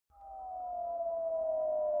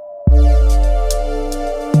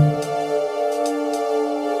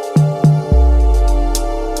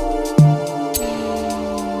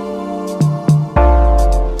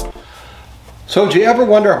So do you ever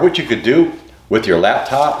wonder what you could do with your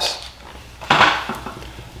laptops,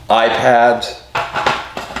 iPads,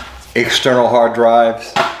 external hard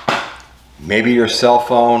drives, maybe your cell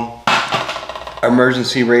phone,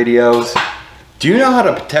 emergency radios? Do you know how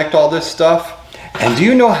to protect all this stuff? And do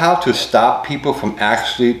you know how to stop people from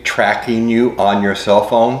actually tracking you on your cell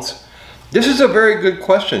phones? This is a very good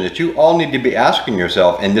question that you all need to be asking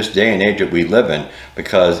yourself in this day and age that we live in,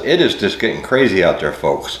 because it is just getting crazy out there,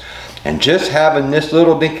 folks. And just having this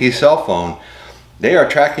little dinky cell phone, they are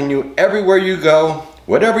tracking you everywhere you go,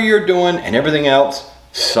 whatever you're doing and everything else.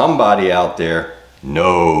 Somebody out there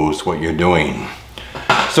knows what you're doing.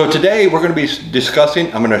 So today we're going to be discussing,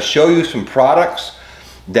 I'm going to show you some products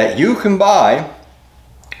that you can buy.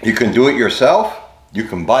 You can do it yourself. You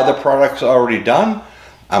can buy the products already done.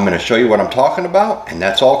 I'm going to show you what I'm talking about, and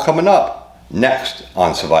that's all coming up next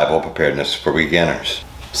on Survival Preparedness for Beginners.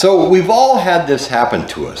 So we've all had this happen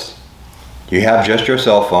to us. You have just your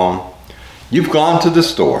cell phone. You've gone to the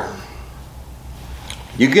store.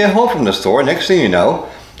 You get home from the store, next thing you know,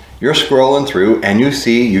 you're scrolling through and you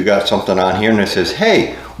see you got something on here and it says,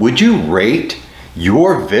 hey, would you rate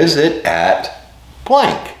your visit at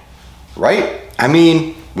blank? Right? I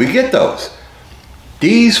mean, we get those.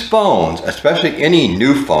 These phones, especially any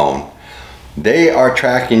new phone, they are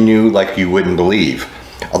tracking you like you wouldn't believe.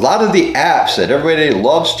 A lot of the apps that everybody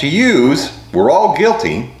loves to use, we're all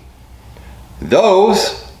guilty,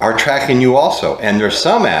 those are tracking you also. And there's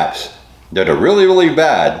some apps that are really, really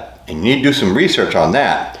bad, and you need to do some research on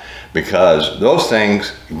that, because those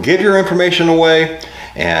things give your information away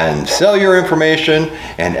and sell your information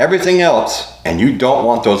and everything else, and you don't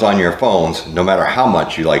want those on your phones no matter how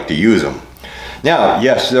much you like to use them. Now,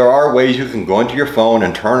 yes, there are ways you can go into your phone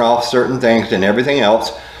and turn off certain things and everything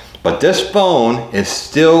else, but this phone is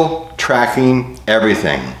still tracking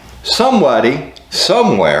everything. Somebody,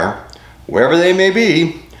 somewhere, wherever they may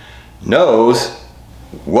be, knows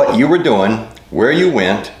what you were doing, where you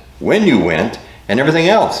went, when you went, and everything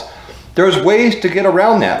else. There's ways to get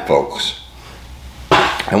around that, folks.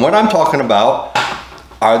 And what I'm talking about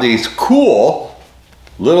are these cool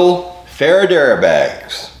little Faraday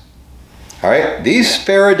bags. All right, these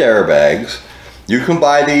Faraday bags, you can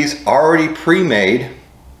buy these already pre-made.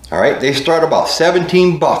 All right, they start about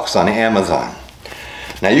 17 bucks on Amazon.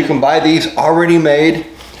 Now you can buy these already made.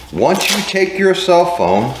 Once you take your cell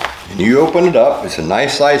phone and you open it up, it's a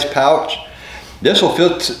nice size pouch. This will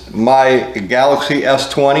fit my Galaxy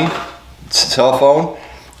S20 cell phone.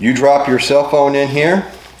 You drop your cell phone in here.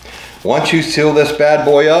 Once you seal this bad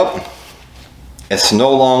boy up, it's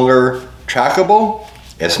no longer trackable.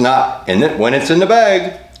 It's not in it when it's in the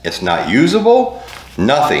bag. It's not usable.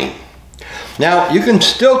 Nothing. Now you can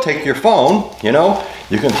still take your phone. You know,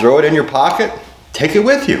 you can throw it in your pocket. Take it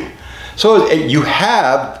with you. So you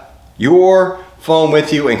have your phone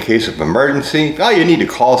with you in case of emergency. Oh, you need to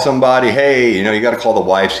call somebody. Hey, you know, you got to call the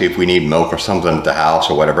wife, see if we need milk or something at the house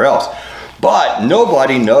or whatever else. But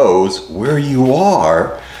nobody knows where you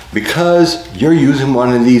are because you're using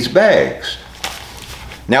one of these bags.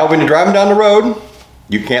 Now, when you're driving down the road,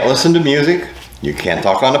 you can't listen to music. You can't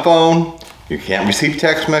talk on the phone. You can't receive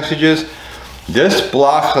text messages. This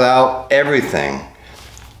blocks out everything,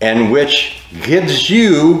 and which gives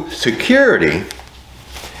you security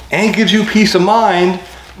and gives you peace of mind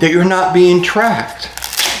that you're not being tracked.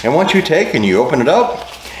 And once you take and you open it up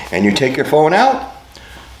and you take your phone out,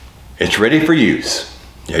 it's ready for use.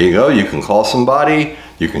 There you go. You can call somebody,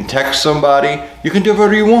 you can text somebody, you can do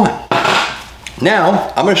whatever you want.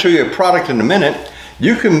 Now, I'm going to show you a product in a minute.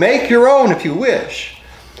 You can make your own if you wish,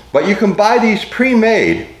 but you can buy these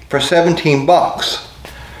pre-made for 17 bucks,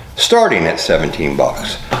 starting at 17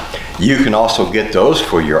 bucks. You can also get those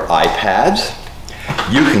for your iPads.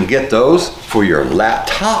 You can get those for your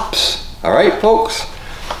laptops. All right, folks?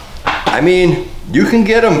 I mean, you can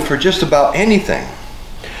get them for just about anything.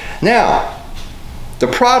 Now, the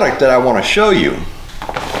product that I want to show you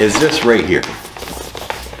is this right here.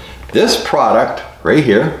 This product right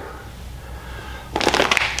here.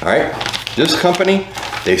 All right, this company,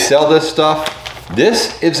 they sell this stuff.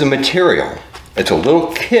 This is a material. It's a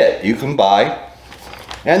little kit you can buy.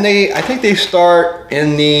 And I think they start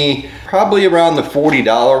in the, probably around the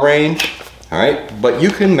 $40 range, all right? But you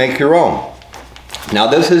can make your own. Now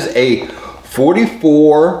this is a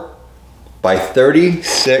 44 by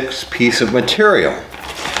 36 piece of material,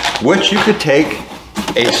 which you could take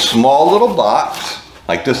a small little box,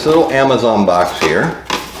 like this little Amazon box here,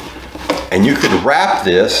 and you could wrap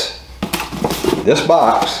this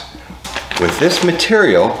box with this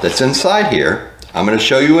material that's inside here. I'm going to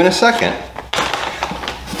show you in a second.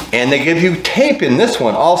 And they give you tape in this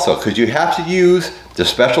one also, because you have to use the the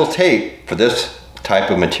special tape for this type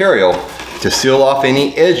of material to seal off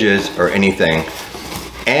any edges or anything.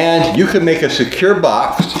 And you could make a secure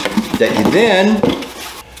box that you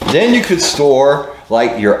then you could store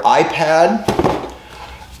like your iPad,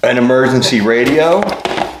 an emergency radio,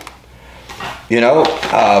 you know,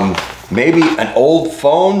 maybe an old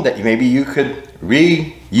phone that maybe you could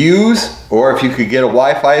reuse, or if you could get a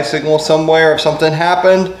Wi-Fi signal somewhere if something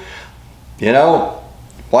happened, you know,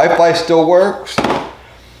 Wi-Fi still works.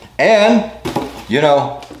 And, you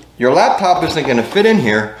know, your laptop isn't going to fit in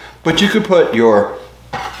here, but you could put your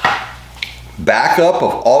backup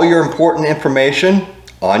of all your important information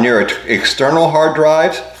on your external hard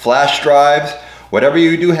drives, flash drives, whatever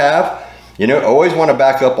you do have. You know, always want to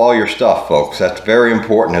back up all your stuff, folks. That's very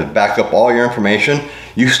important, to back up all your information.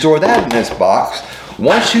 You store that in this box.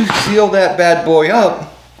 Once you seal that bad boy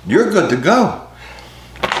up, you're good to go.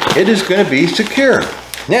 It is going to be secure.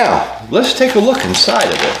 Now, let's take a look inside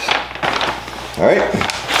of this. All right.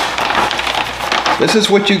 This is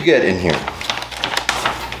what you get in here.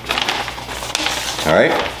 All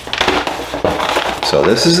right. So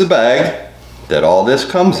this is the bag that all this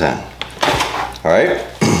comes in. All right.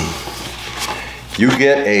 You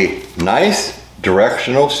get a nice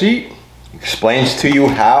directional sheet. Explains to you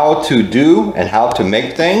how to do and how to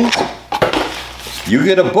make things. You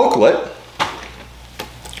get a booklet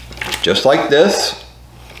just like this.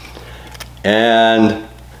 And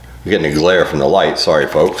you're getting a glare from the light, sorry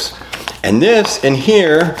folks. And this in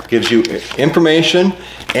here gives you information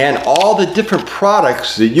and all the different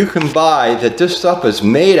products that you can buy that this stuff is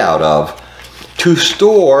made out of to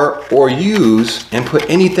store or use and put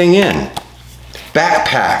anything in.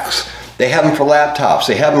 Backpacks, they have them for laptops,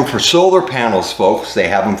 they have them for solar panels, folks, they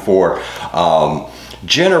have them for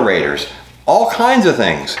generators, all kinds of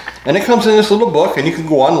things. And it comes in this little book, and you can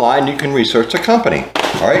go online, you can research the company.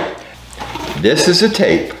 All right, this is the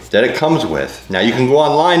tape that it comes with. Now you can go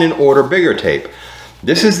online and order bigger tape.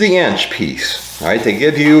 This is the inch piece. All right, they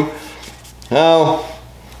give you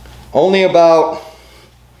only about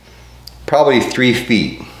probably 3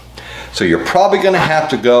 feet. So you're probably going to have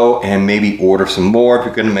to go and maybe order some more if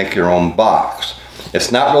you're going to make your own box.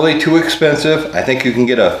 It's not really too expensive. I think you can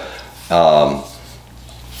get a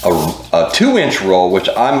 2-inch roll, which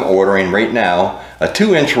I'm ordering right now. A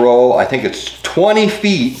 2-inch roll, I think it's 20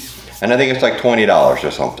 feet, and I think it's like $20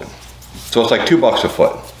 or something. So it's like $2 a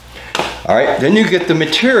foot. All right, then you get the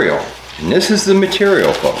material, and this is the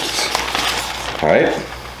material, folks. All right,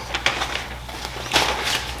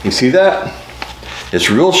 you see that? It's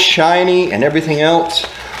real shiny and everything else,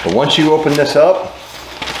 but once you open this up,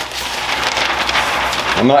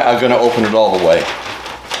 I'm not going to open it all the way,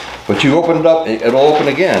 but you open it up, it'll open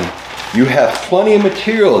again. You have plenty of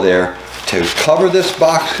material there to cover this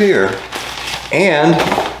box here and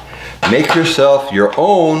make yourself your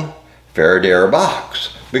own Faraday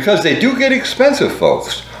box, because they do get expensive,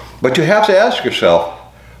 folks, but you have to ask yourself,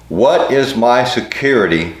 what is my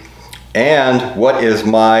security and what is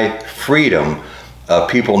my freedom of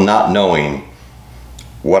people not knowing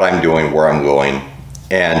what I'm doing, where I'm going,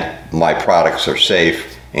 and my products are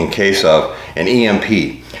safe in case of an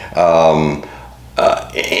EMP.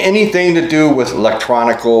 Anything to do with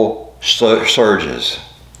electronical surges,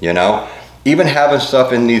 you know? Even having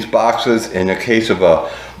stuff in these boxes in the case of a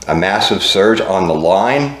massive surge on the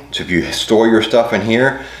line. So if you store your stuff in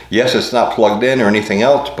here, yes, it's not plugged in or anything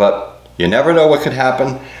else, but you never know what could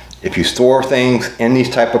happen. If you store things in these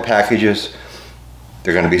type of packages,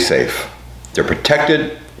 they're going to be safe. They're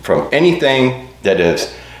protected from anything that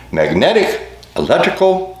is magnetic,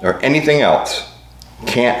 electrical, or anything else.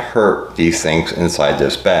 Can't hurt these things inside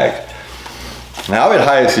this bag. Now, I would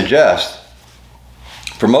highly suggest,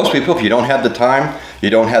 for most people, if you don't have the time, you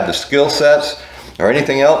don't have the skill sets, or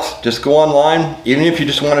anything else, just go online. Even if you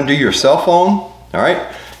just want to do your cell phone, all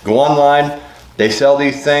right, go online. They sell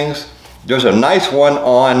these things. There's a nice one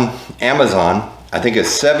on Amazon. I think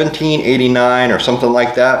it's $17.89 or something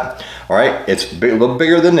like that. All right, it's a little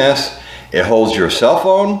bigger than this. It holds your cell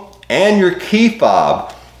phone and your key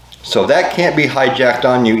fob, so that can't be hijacked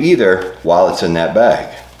on you either while it's in that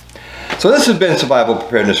bag. So this has been Survival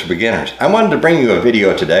Preparedness for Beginners. I wanted to bring you a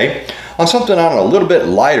video today on something on a little bit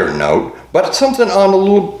lighter note, but something on a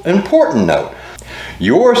little important note.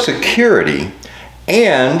 Your security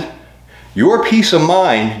and your peace of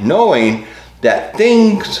mind knowing that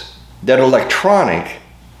things that are electronic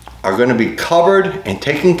are going to be covered and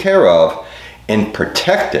taken care of and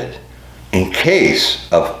protected in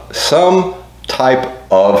case of some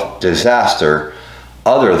type of disaster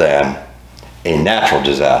other than a natural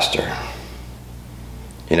disaster.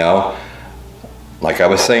 You know, like I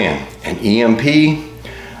was saying, an EMP,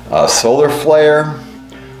 a solar flare,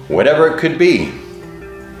 whatever it could be,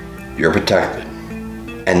 you're protected.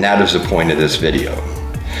 And that is the point of this video.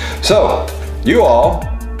 So, you all,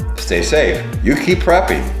 stay safe. You keep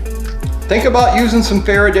prepping. Think about using some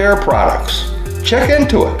Faraday products. Check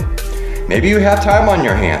into it. Maybe you have time on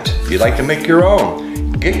your hands. You'd like to make your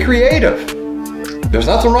own. Get creative. There's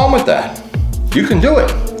nothing wrong with that. You can do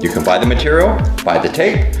it. You can buy the material, buy the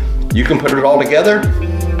tape. You can put it all together,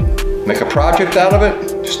 make a project out of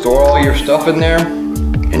it, store all your stuff in there,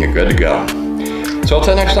 and you're good to go. So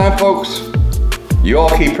until next time, folks, you all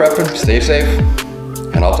keep prepping, stay safe,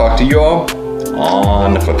 and I'll talk to you all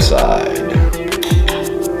on the flip side.